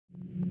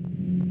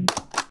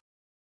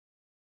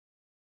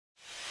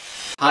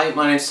Hi,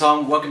 my name's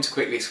Tom, welcome to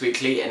Quick Licks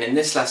Weekly, and in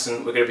this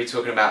lesson we're going to be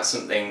talking about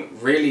something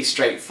really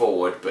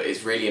straightforward but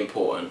is really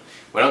important.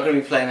 We're not going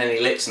to be playing any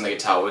licks on the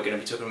guitar, we're going to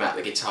be talking about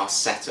the guitar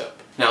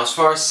setup. Now, as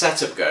far as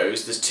setup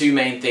goes, there's two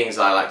main things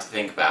I like to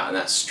think about, and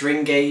that's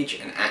string gauge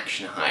and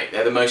action height.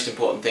 They're the most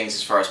important things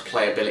as far as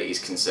playability is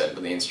concerned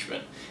on the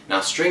instrument. Now,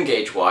 string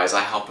gauge wise,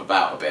 I hop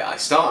about a bit. I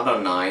started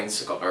on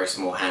 9s, I've got very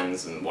small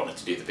hands and wanted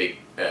to do the big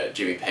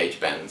Jimmy Page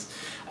bends.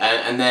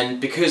 And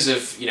then because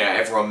of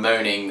everyone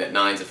moaning that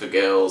 9s are for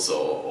girls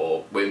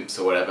or wimps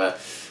or whatever,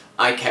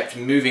 I kept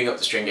moving up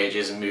the string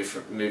gauges and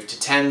moved to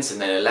 10s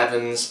and then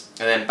 11s,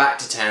 and then back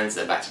to 10s,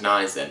 then back to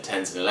 9s, then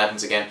 10s and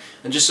 11s again,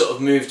 and just sort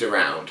of moved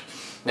around.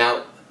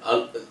 Now,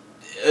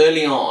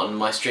 early on,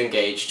 my string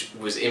gauge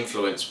was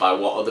influenced by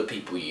what other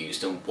people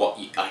used and what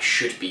I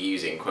should be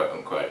using, quote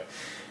unquote.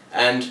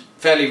 And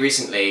fairly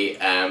recently,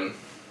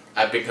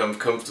 I've become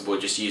comfortable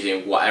just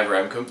using whatever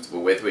I'm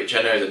comfortable with, which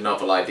I know is a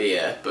novel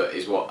idea, but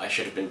is what I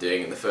should have been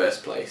doing in the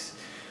first place.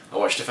 I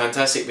watched a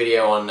fantastic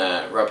video on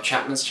Rob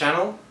Chapman's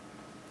channel,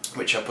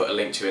 which I'll put a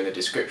link to in the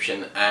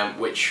description,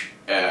 which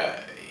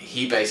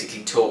he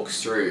basically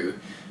talks through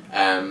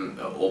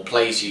or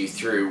plays you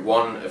through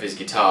one of his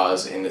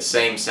guitars in the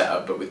same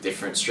setup but with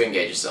different string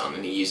gauges on,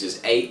 and he uses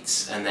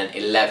 8s and then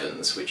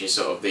 11s, which is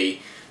sort of the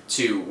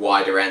two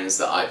wider ends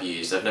that I've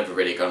used. I've never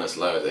really gone as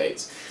low as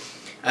 8s.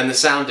 And the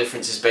sound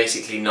difference is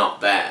basically not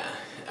there,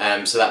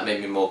 so that made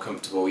me more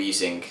comfortable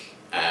using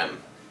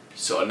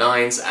sort of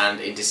 9s.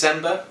 And in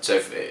December, so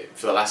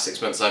for the last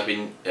 6 months, I've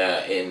been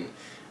in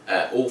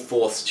all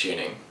 4ths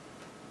tuning,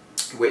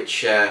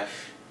 which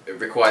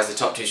requires the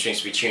top two strings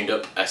to be tuned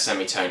up a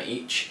semitone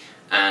each,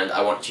 and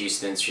I want to use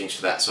thin strings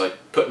for that, so I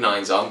put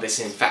 9s on. This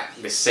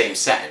same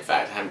set, in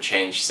fact, I haven't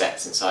changed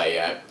sets since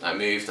I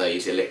moved. I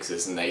use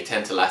elixirs and they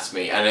tend to last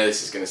me, I know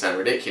this is going to sound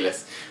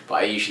ridiculous, but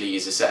I usually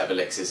use a set of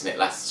elixirs and it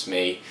lasts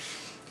me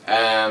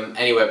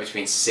anywhere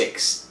between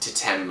 6 to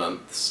 10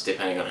 months,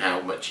 depending on how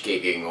much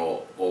gigging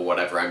or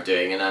whatever I'm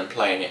doing, and I'm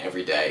playing it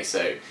every day,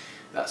 so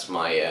that's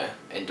my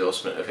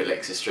endorsement of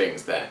elixir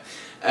strings there.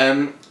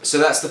 So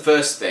that's the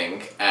first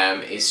thing,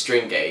 is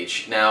string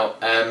gauge. Now,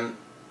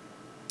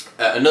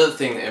 another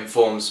thing that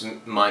informs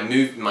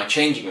my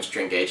changing of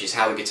string gauge is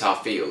how the guitar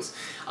feels.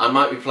 I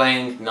might be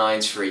playing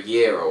 9s for a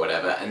year or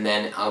whatever, and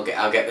then I'll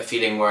get the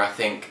feeling where I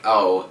think,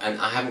 oh,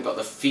 and I haven't got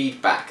the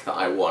feedback that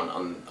I want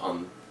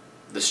on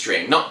the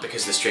string. Not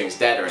because the string's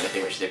dead or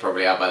anything, which they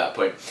probably are by that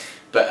point,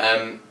 but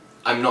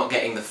I'm not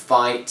getting the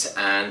fight,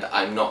 and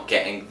I'm not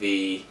getting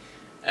the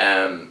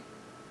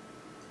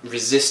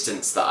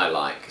resistance that I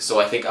like. So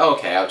I think, oh,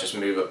 okay, I'll just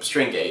move up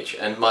string gauge.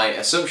 And my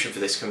assumption for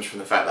this comes from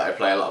the fact that I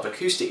play a lot of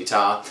acoustic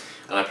guitar,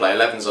 and I play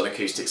 11s on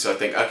acoustic, so I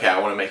think, okay, I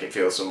want to make it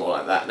feel some more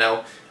like that.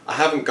 Now, I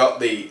haven't got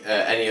the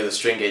any other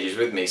string gauges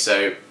with me,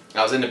 so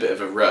I was in a bit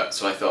of a rut,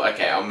 so I thought,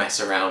 okay, I'll mess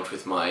around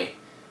with my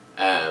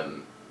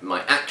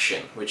my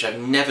action, which I've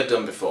never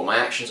done before. My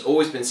action's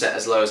always been set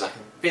as low as I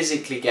can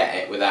physically get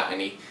it without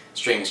any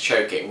strings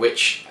choking,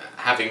 which,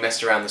 having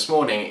messed around this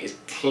morning, is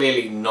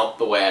clearly not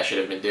the way I should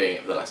have been doing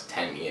it for the last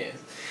 10 years.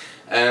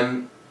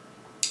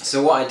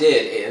 So what I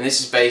did, and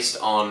this is based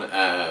on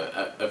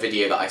a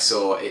video that I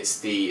saw, it's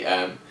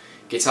the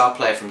guitar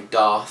player from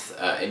Darth,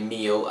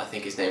 Emil, I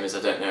think his name is, I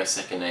don't know his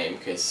second name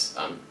because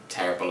I'm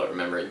terrible at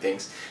remembering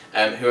things,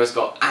 who has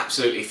got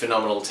absolutely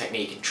phenomenal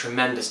technique and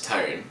tremendous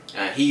tone.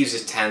 He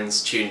uses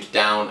 10s tuned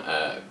down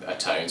a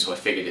tone, so I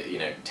figured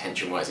it,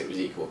 tension-wise it was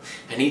equal.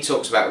 And he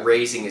talks about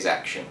raising his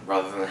action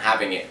rather than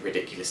having it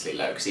ridiculously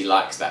low, because he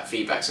likes that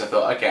feedback. So I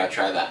thought, okay, I'll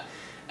try that.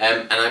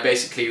 And I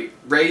basically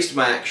raised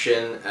my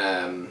action.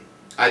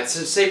 I'd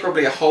say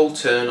probably a whole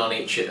turn on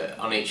each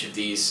of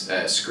these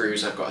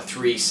screws. I've got a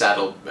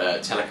 3-saddle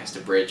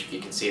Telecaster bridge, if you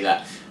can see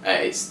that.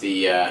 It's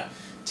the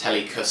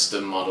Tele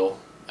Custom model,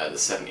 the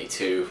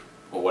 72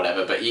 or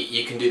whatever, but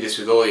you can do this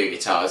with all your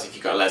guitars. If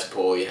you've got a Les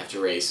Paul, you have to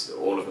raise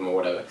all of them or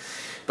whatever.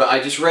 But I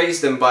just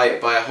raised them by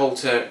a whole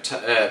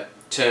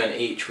turn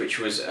each, which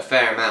was a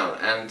fair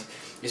amount, and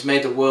it's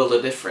made the world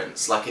of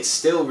difference. Like, it's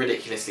still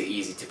ridiculously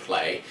easy to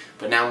play,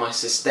 but now my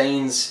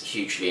sustain's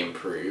hugely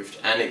improved,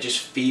 and it just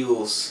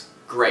feels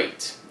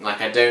great.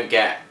 Like, I don't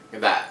get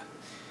that,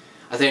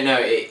 I don't know,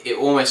 it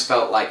almost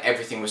felt like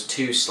everything was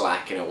too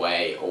slack in a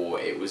way, or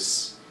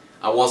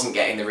I wasn't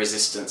getting the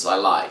resistance I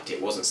liked,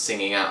 it wasn't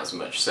singing out as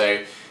much.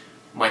 So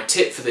my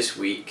tip for this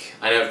week,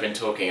 I know I've been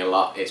talking a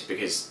lot, it's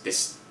because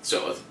this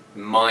sort of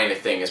minor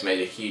thing has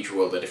made a huge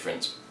world of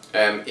difference,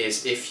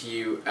 is if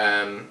you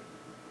are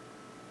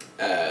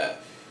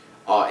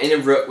in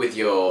a rut with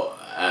your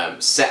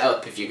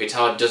setup, if your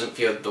guitar doesn't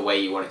feel the way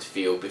you want it to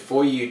feel,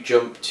 before you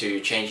jump to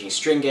changing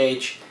string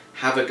gauge,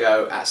 have a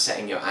go at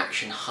setting your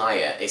action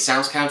higher. It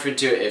sounds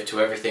counterintuitive to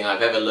everything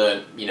I've ever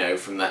learned,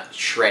 from that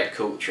shred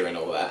culture and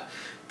all that,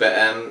 but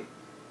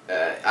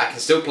I can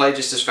still play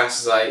just as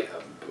fast as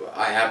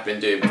I have been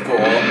doing before.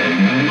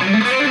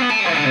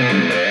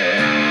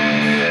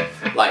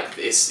 Like,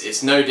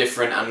 it's no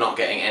different, I'm not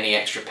getting any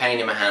extra pain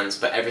in my hands,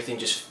 but everything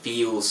just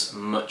feels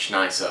much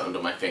nicer under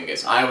my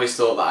fingers. I always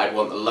thought that I'd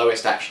want the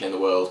lowest action in the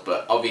world,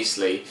 but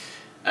obviously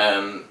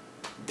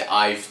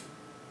I've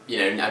you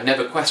know, I've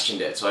never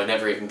questioned it, so I've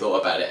never even thought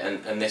about it,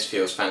 and this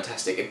feels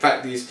fantastic. In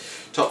fact, these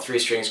top 3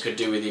 strings could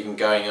do with even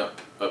going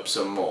up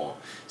some more.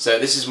 So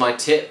this is my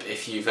tip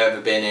if you've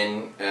ever been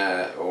in,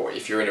 or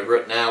if you're in a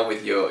rut now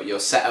with your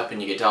setup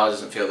and your guitar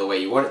doesn't feel the way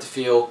you want it to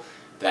feel,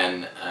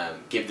 then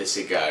give this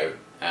a go.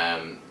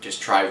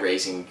 Just try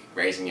raising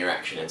your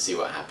action and see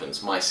what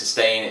happens. My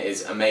sustain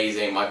is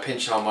amazing, my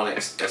pinch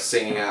harmonics are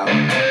singing out.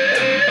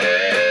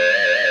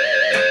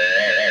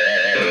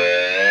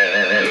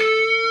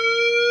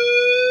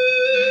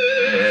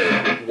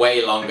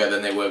 Way longer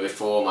than they were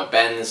before. My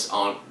bends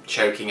aren't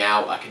choking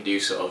out. I can do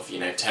sort of, you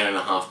know,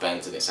 10.5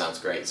 bends and it sounds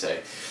great. So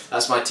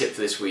that's my tip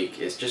for this week,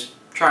 is just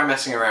try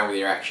messing around with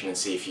your action and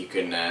see if you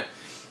can,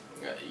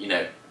 you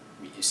know,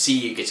 see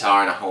your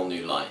guitar in a whole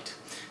new light.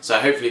 So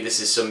hopefully this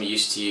is some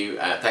use to you.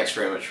 Thanks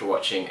very much for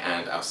watching,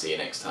 and I'll see you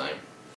next time.